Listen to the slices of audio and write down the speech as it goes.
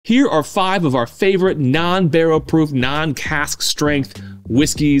Here are 5 of our favorite non-barrel proof, non-cask strength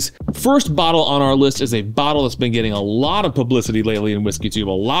whiskeys. First bottle on our list is a bottle that's been getting a lot of publicity lately in WhiskeyTube. A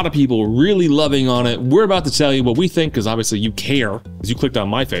lot of people really loving on it. We're about to tell you what we think, because obviously you care, because you clicked on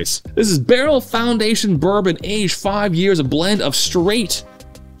my face. This is Barrell Foundation Bourbon, aged 5 years, a blend of straight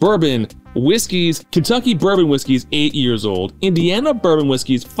bourbon whiskeys. Kentucky bourbon whiskeys, 8 years old. Indiana bourbon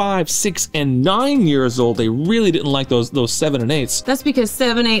whiskeys, 5, 6, and 9 years old. They really didn't like those 7 and 8s. That's because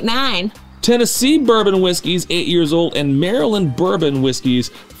 7, 8, 9. Tennessee bourbon whiskeys, 8 years old, and Maryland bourbon whiskeys,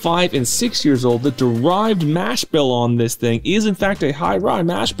 5 and 6 years old. The derived mash bill on this thing is in fact a high rye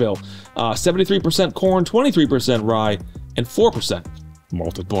mash bill. 73% corn, 23% rye, and 4%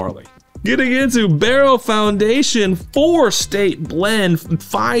 malted barley. Getting into Barrell Foundation 4-state blend,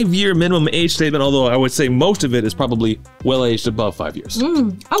 5-year minimum age statement, although I would say most of it is probably well-aged above 5 years.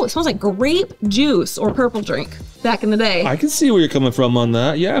 Oh, it smells like grape juice or purple drink back in the day. I can see where you're coming from on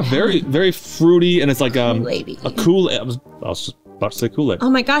that. Yeah, very, very fruity, and it's like a Kool-Aid. I was just about to say Kool-Aid.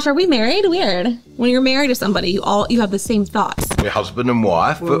 Oh my gosh, are we married? Weird. When you're married to somebody, you have the same thoughts. We're husband and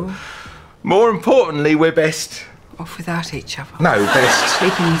wife, but more importantly, we're best. Off without each other. No, best.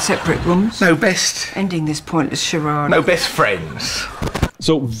 Sleeping in separate rooms. No, best. Ending this pointless charade. No, best friends.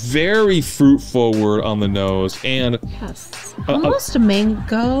 So very fruit forward on the nose, and yes, almost a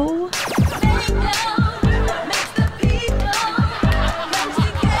mango.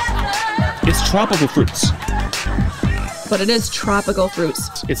 It's tropical fruits. But it is tropical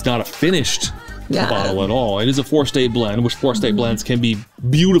fruits. It's not a finished bottle at all. It is a 4-state blend, which 4-state blends can be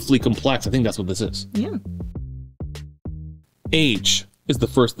beautifully complex. I think that's what this is. Yeah. Age is the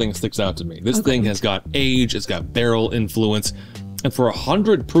first thing that sticks out to me. This thing has got age, it's got barrel influence, and for a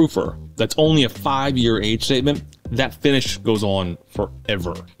 100 proofer, that's only a 5-year age statement, that finish goes on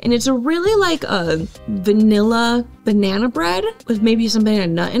forever. And it's a really like a vanilla banana bread with maybe some banana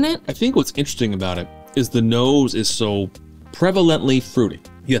nut in it. I think what's interesting about it is the nose is so prevalently fruity,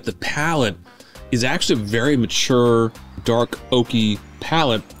 yet the palate is actually a very mature, dark, oaky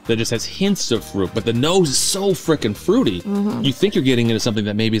palate that just has hints of fruit, but the nose is so freaking fruity. You think you're getting into something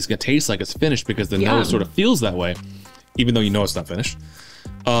that maybe is gonna taste like it's finished because the nose sort of feels that way, even though you know it's not finished.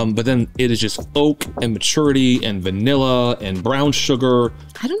 But then it is just oak and maturity and vanilla and brown sugar.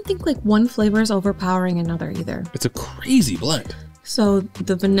 I don't think like one flavor is overpowering another either. It's a crazy blend. So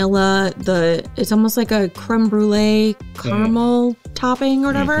the vanilla, it's almost like a creme brulee caramel topping or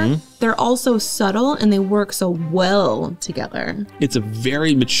whatever. They're also subtle and they work so well together. It's a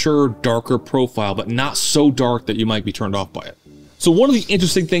very mature, darker profile, but not so dark that you might be turned off by it. So one of the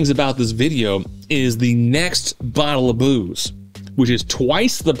interesting things about this video is the next bottle of booze, which is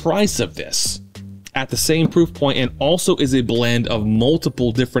twice the price of this at the same proof point, and also is a blend of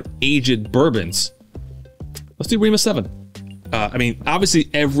multiple different aged bourbons. Let's do Remus 7. I mean, obviously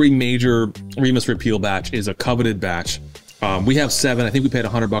every major Remus Repeal batch is a coveted batch. We have 7. I think we paid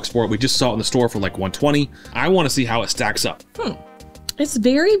 $100 for it. We just saw it in the store for like $120. I want to see how it stacks up. It's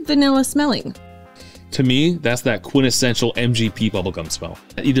very vanilla smelling. To me, that's that quintessential MGP bubblegum smell.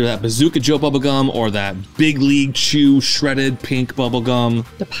 Either that Bazooka Joe bubblegum or that Big League Chew shredded pink bubblegum.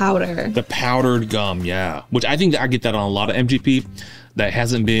 The powder. The powdered gum, yeah. Which I think I get that on a lot of MGP that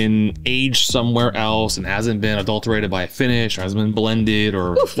hasn't been aged somewhere else and hasn't been adulterated by a finish or hasn't been blended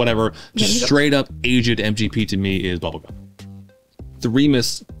or whatever. Just straight up aged MGP to me is bubblegum. The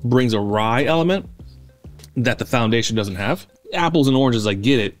Remus brings a rye element that the Foundation doesn't have. Apples and oranges, I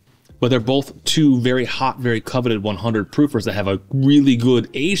get it, but they're both two very hot, very coveted 100 proofers that have a really good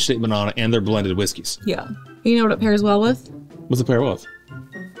age statement on it, and they're blended whiskeys. Yeah. You know what it pairs well with? What's it pair well with?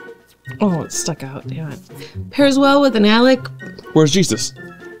 Oh, it stuck out, damn it. Pairs well with an Alec. Where's Jesus?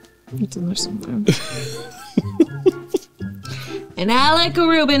 It's in there somewhere. An Alec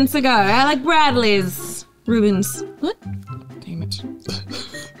Reuben cigar. Alec Bradley's Reuben's. What? Damn it.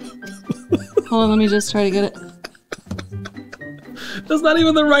 Hold on, let me just try to get it. That's not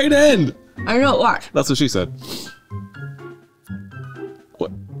even the right end. I know, watch. That's what she said.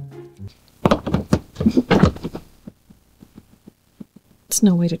 What? It's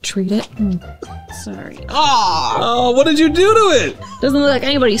no way to treat it. Sorry. Oh, what did you do to it? Doesn't look like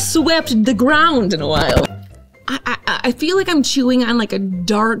anybody swept the ground in a while. I feel like I'm chewing on like a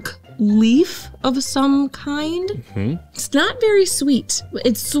dark leaf of some kind. It's not very sweet.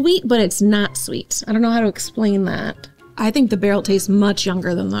 It's sweet, but it's not sweet. I don't know how to explain that. I think the barrel tastes much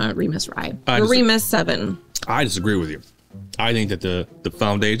younger than the Remus Rye. The Remus 7. I disagree with you. I think that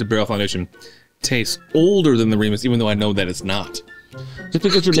the Barrell Foundation tastes older than the Remus, even though I know that it's not. Just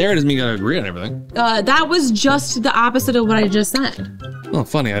because you're there doesn't mean you gotta agree on everything. That was just the opposite of what I just said. Oh,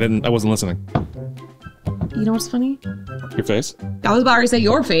 funny. I wasn't listening. You know what's funny? Your face? I was about to say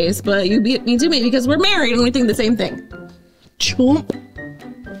your face, but you beat me to me because we're married and we think the same thing. Chomp.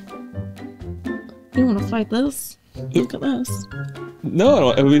 You want to fight this? Look at this. No, I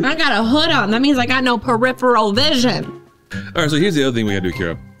don't. I mean, I got a hood on. That means I got no peripheral vision. all right, so here's the other thing we gotta do,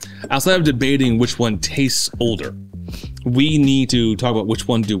 Kira. Outside of debating which one tastes older, we need to talk about which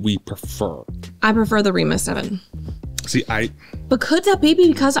one do we prefer. I prefer the Remus 7. See, But could that be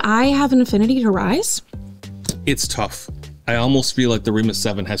because I have an affinity to ryes? it's tough. I almost feel like the Remus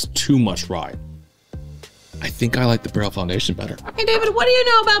 7 has too much rye. I think I like the Barrell Foundation better. Hey, David, what do you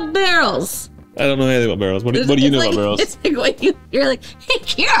know about barrels? I don't know anything about barrels. What do you know about barrels? It's like when you're like, hey,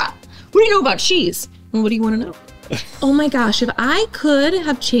 Kira, what do you know about cheese? Well, what do you want to know? Oh my gosh, if I could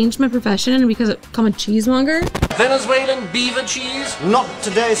have changed my profession and become a cheesemonger. Venezuelan beaver cheese? Not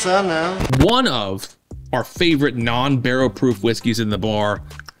today, sir, no. One of our favorite non-barrel proof whiskeys in the bar,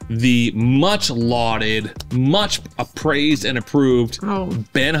 the much lauded, much appraised and approved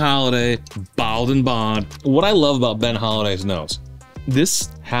Ben Holiday Bottled and Bond. What I love about Ben Holiday's nose, this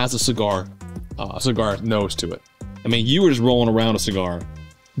has a cigar nose to it. I mean, you were just rolling around a cigar.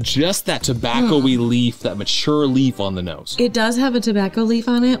 Just that tobacco-y leaf, that mature leaf on the nose. It does have a tobacco leaf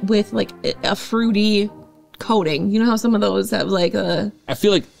on it with like a fruity coating. You know how some of those have like a... I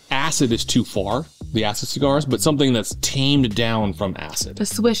feel like acid is too far, the acid cigars, but something that's tamed down from acid. The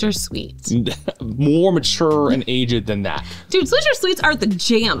Swisher Sweets. More mature and aged than that. Dude, Swisher Sweets are the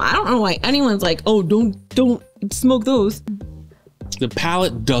jam. I don't know why anyone's like, oh, don't smoke those. The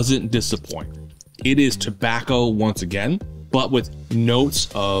palate doesn't disappoint. It is tobacco once again, but with notes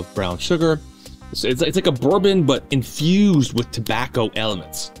of brown sugar. It's like a bourbon, but infused with tobacco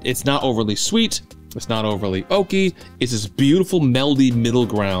elements. It's not overly sweet. It's not overly oaky. It's this beautiful meldy middle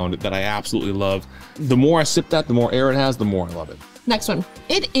ground that I absolutely love. The more I sip that, the more air it has, the more I love it. Next one.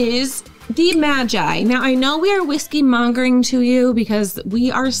 It is the Magi. Now, I know we are whiskey mongering to you because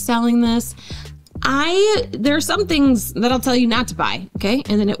we are selling this. There are some things that I'll tell you not to buy, okay?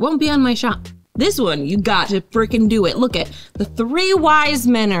 And then it won't be on my shop. This one, you got to freaking do it. Look at the 3 wise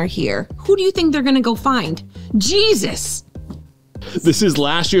men are here. Who do you think they're gonna go find? Jesus. This is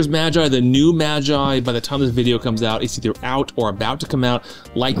last year's Magi, the new Magi. By the time this video comes out, it's either out or about to come out,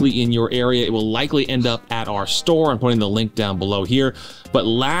 likely in your area. It will likely end up at our store. I'm putting the link down below here. But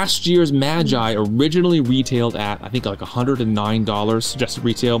last year's Magi originally retailed at, I think, like $109 suggested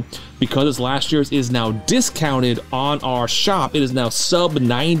retail. Because it's last year's, is now discounted on our shop. It is now sub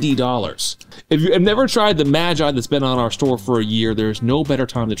 $90. If you have never tried the Magi that's been on our store for a year, there's no better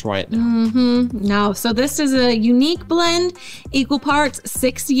time to try it now. No, so this is a unique blend, equal parts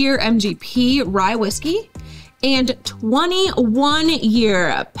 6-year MGP rye whiskey and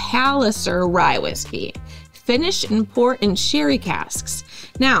 21-year Palliser rye whiskey, finished and poured in sherry casks.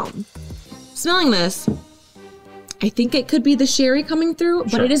 Now, smelling this, I think it could be the sherry coming through,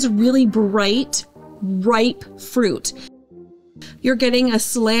 but it is really bright, ripe fruit. You're getting a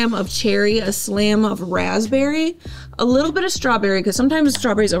slam of cherry, a slam of raspberry, a little bit of strawberry, because sometimes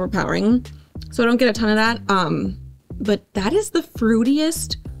strawberry is overpowering, so I don't get a ton of that. But that is the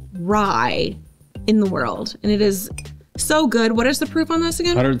fruitiest rye in the world, and it is so good. What is the proof on this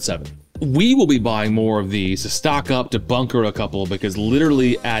again? 107. We will be buying more of these to stock up, to bunker a couple, because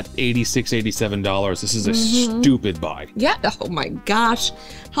literally at $86, $87, this is a stupid buy. Yeah, oh my gosh,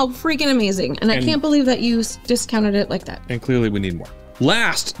 how freaking amazing. And I can't believe that you discounted it like that. And clearly we need more.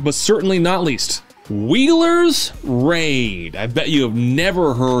 Last, but certainly not least, Wheeler's Raid. I bet you have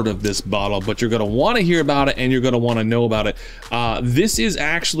never heard of this bottle, but you're gonna wanna hear about it and you're gonna wanna know about it. This is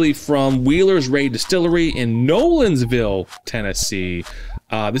actually from Wheeler's Raid Distillery in Nolensville, Tennessee.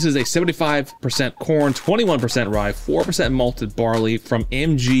 This is a 75% corn, 21% rye, 4% malted barley from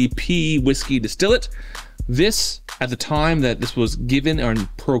MGP Whiskey Distillate. This, at the time that this was given or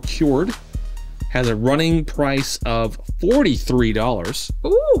procured, has a running price of $43.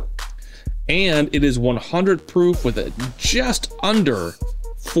 Ooh. And it is 100 proof with a just under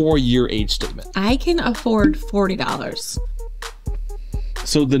 4-year age statement. I can afford $40.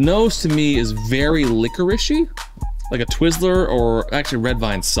 So the nose to me is very licoricey. Like a Twizzler, or actually red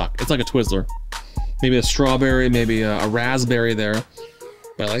vines suck. It's like a Twizzler. Maybe a strawberry, maybe a raspberry there.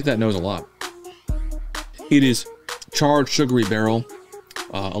 But I like that nose a lot. It is charred sugary barrel,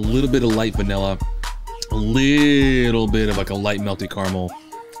 a little bit of light vanilla, a little bit of like a light melty caramel.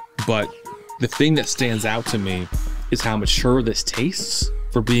 But the thing that stands out to me is how mature this tastes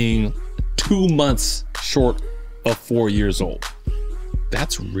for being 2 months short of 4 years old.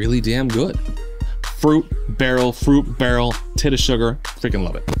 That's really damn good. Fruit barrel, tit of sugar. Freaking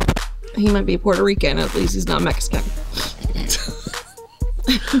love it. He might be Puerto Rican, at least he's not Mexican.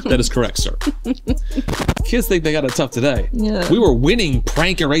 That is correct, sir. Kids think they got it tough today. Yeah. We were winning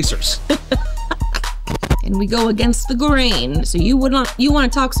prank erasers. And we go against the grain. So you want to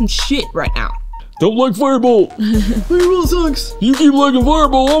talk some shit right now. Don't like Fireball. Fireball sucks. You keep liking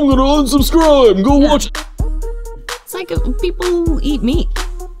Fireball, I'm gonna unsubscribe and go watch. It's like people who eat meat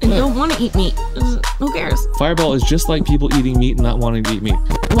and don't want to eat meat. Who cares? Fireball is just like people eating meat and not wanting to eat meat.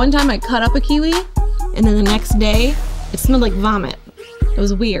 One time I cut up a kiwi, and then the next day, it smelled like vomit. It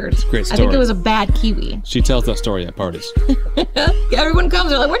was weird. It's a great I think story. it was a bad kiwi. She tells that story at parties. Everyone comes,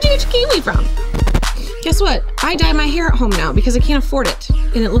 they're like, where'd you get your kiwi from? Guess what? I dye my hair at home now because I can't afford it,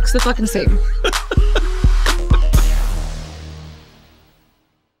 and it looks the fucking same.